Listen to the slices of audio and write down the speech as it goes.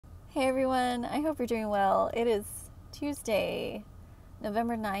Hey everyone, I hope you're doing well. It is Tuesday,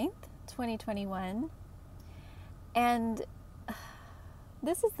 November 9th, 2021, and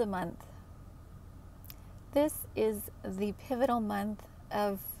this is the month. This is the pivotal month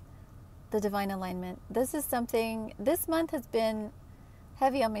of the divine alignment. This month has been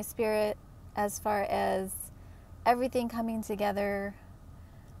heavy on my spirit as far as everything coming together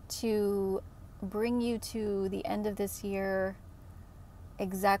to bring you to the end of this year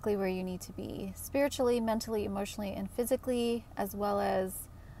exactly where you need to be spiritually, mentally, emotionally, and physically, as well as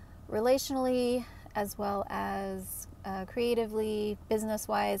relationally, as well as creatively,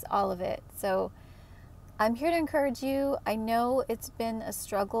 business-wise, all of it. So I'm here to encourage you. I know it's been a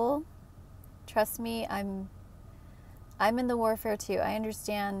struggle. Trust me, I'm in the warfare too. I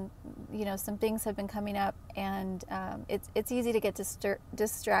understand, some things have been coming up, and it's easy to get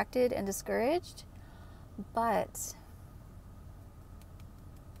distracted and discouraged, but